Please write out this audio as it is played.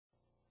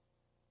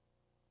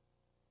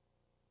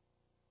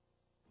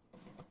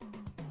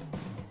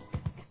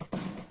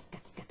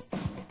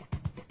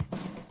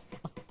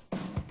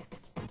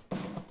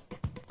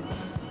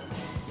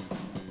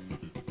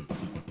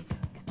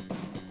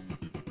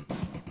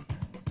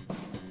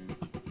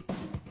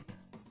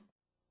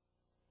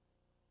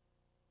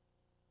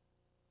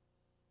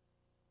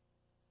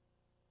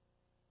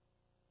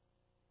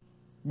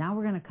Now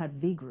we're going to cut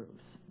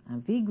V-grooves. A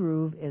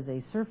V-groove is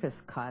a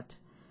surface cut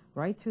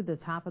right through the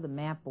top of the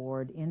mat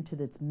board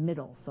into its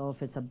middle. So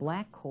if it's a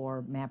black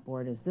core mat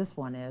board, as this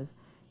one is,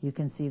 you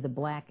can see the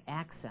black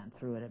accent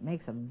through it. It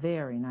makes a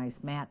very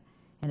nice mat,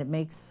 and it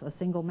makes a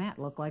single mat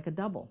look like a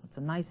double. It's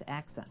a nice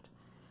accent.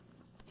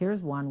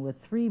 Here's one with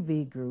 3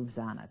 V-grooves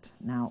on it.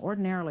 Now,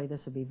 ordinarily,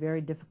 this would be very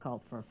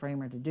difficult for a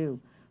framer to do,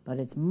 but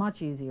it's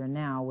much easier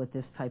now with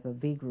this type of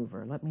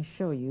V-groover. Let me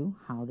show you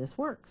how this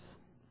works.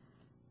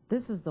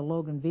 This is the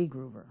Logan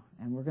V-groover,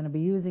 and we're going to be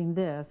using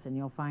this, and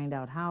you'll find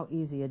out how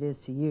easy it is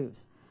to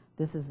use.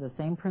 This is the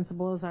same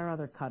principle as our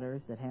other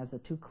cutters that has the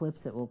 2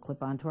 clips that will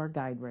clip onto our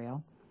guide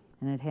rail,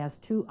 and it has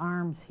 2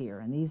 arms here,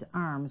 and these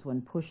arms,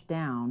 when pushed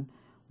down,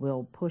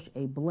 will push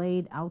a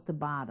blade out the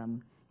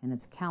bottom, and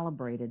it's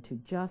calibrated to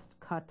just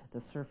cut the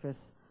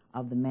surface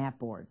of the mat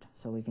board,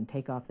 so we can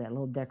take off that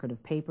little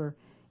decorative paper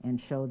and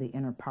show the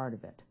inner part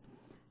of it.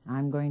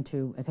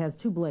 It has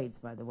 2 blades,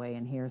 by the way,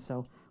 in here,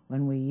 so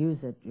when we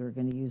use it, you're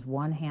going to use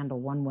one handle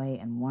one way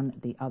and one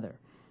the other.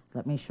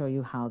 Let me show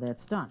you how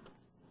that's done.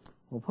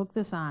 We'll hook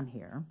this on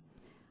here.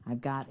 I've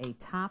got a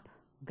top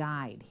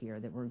guide here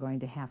that we're going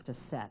to have to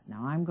set.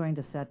 Now I'm going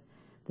to set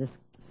this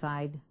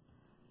side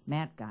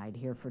mat guide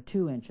here for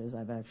 2 inches.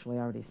 I've actually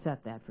already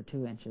set that for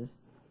 2 inches.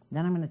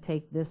 Then I'm going to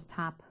take this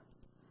top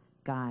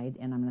guide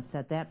and I'm going to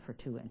set that for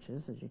 2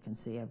 inches. As you can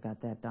see, I've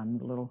got that done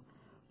with a little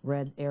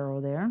red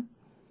arrow there.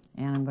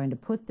 And I'm going to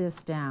put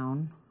this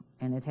down,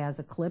 and it has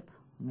a clip.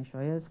 Let me show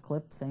you this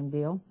clip, same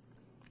deal.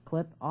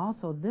 Clip.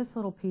 Also, this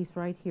little piece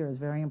right here is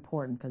very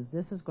important because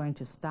this is going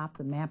to stop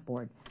the mat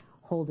board,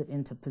 hold it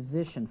into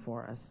position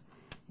for us,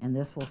 and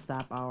this will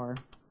stop our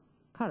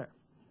cutter.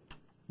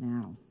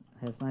 Now,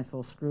 it has a nice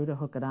little screw to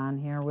hook it on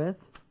here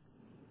with,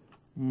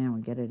 and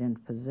we'll get it into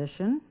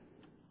position.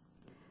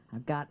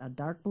 I've got a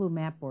dark blue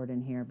mat board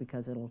in here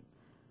because it'll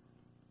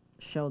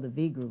show the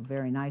V-groove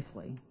very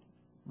nicely.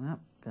 Well,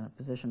 going to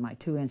position my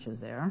 2 inches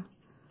there.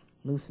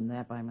 Loosen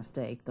that by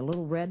mistake. The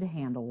little red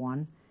handle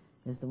one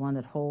is the one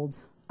that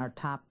holds our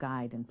top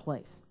guide in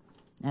place.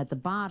 At the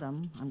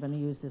bottom, I'm going to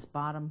use this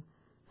bottom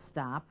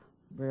stop,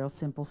 real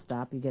simple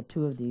stop. You get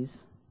 2 of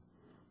these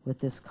with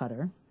this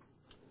cutter.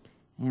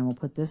 And we'll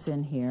put this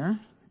in here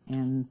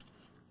and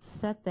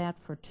set that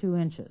for 2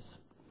 inches.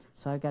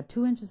 So I've got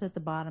 2 inches at the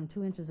bottom,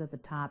 2 inches at the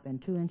top, and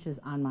 2 inches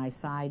on my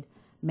side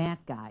mat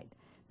guide.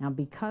 Now,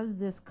 because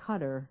this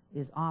cutter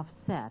is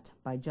offset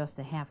by just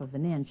a half of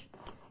an inch,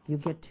 you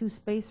get 2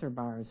 spacer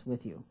bars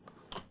with you.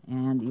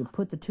 And you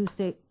put the 2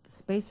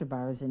 spacer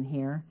bars in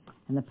here,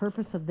 and the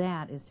purpose of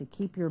that is to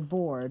keep your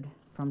board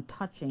from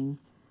touching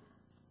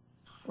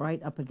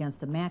right up against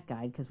the mat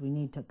guide, because we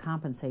need to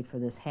compensate for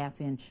this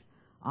half-inch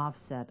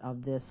offset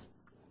of this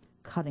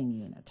cutting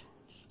unit.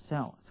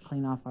 So let's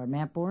clean off our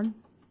mat board.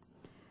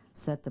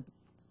 Set the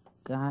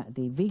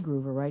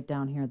V-groover right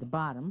down here at the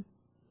bottom.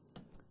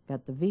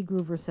 Got the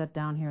V-groover set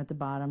down here at the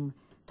bottom,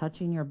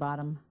 touching your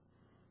bottom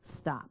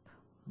stop.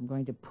 I'm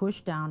going to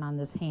push down on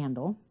this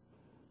handle,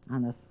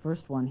 on the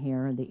first one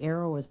here. The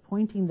arrow is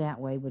pointing that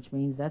way, which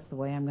means that's the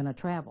way I'm going to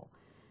travel.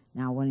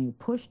 Now, when you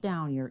push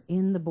down, you're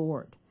in the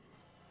board.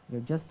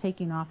 You're just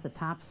taking off the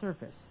top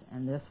surface,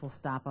 and this will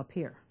stop up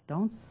here.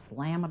 Don't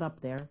slam it up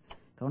there.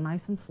 Go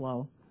nice and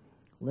slow.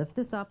 Lift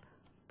this up,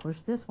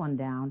 push this one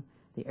down.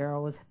 The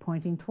arrow is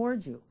pointing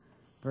towards you.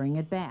 Bring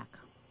it back.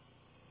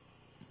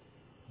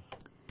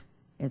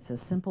 It's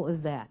as simple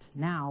as that.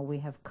 Now we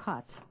have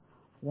cut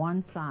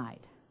one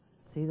side.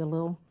 See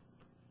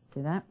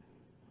that?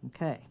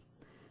 Okay.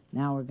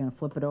 Now we're going to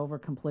flip it over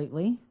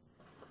completely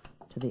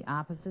to the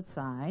opposite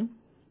side.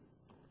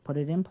 Put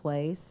it in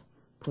place.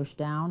 Push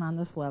down on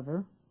this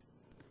lever.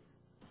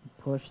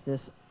 Push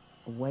this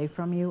away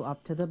from you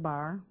up to the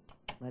bar.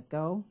 Let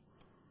go.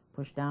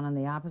 Push down on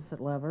the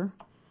opposite lever.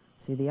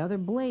 See, the other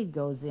blade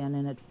goes in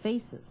and it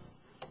faces.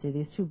 See,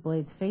 these 2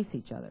 blades face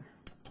each other.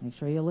 Make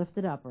sure you lift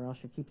it up or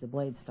else you'll keep the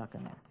blade stuck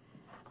in there.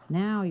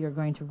 Now you're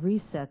going to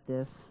reset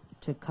this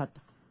to cut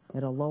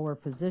at a lower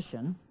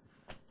position.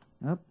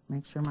 Oh,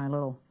 make sure my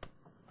little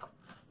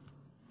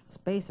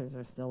spacers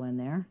are still in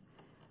there.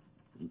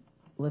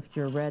 Lift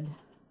your red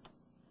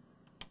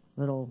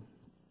little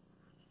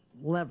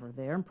lever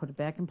there and put it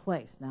back in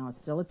place. Now it's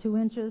still at 2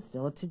 inches,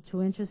 still at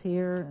 2 inches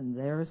here and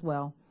there as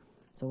well.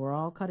 So we're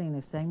all cutting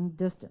the same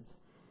distance.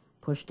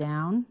 Push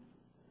down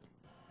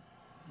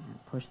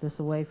and push this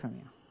away from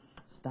you.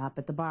 Stop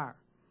at the bar.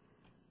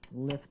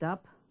 Lift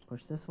up,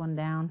 push this one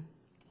down,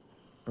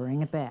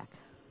 bring it back.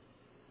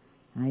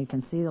 Now you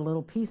can see the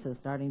little pieces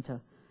starting to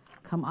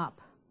come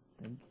up.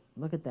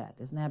 Look at that.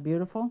 Isn't that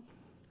beautiful?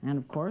 And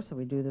of course, if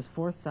we do this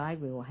 4th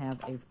side, we will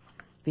have a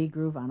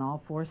V-groove on all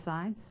 4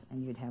 sides,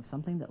 and you'd have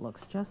something that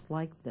looks just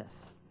like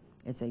this.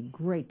 It's a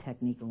great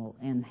technique and will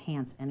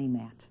enhance any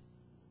mat.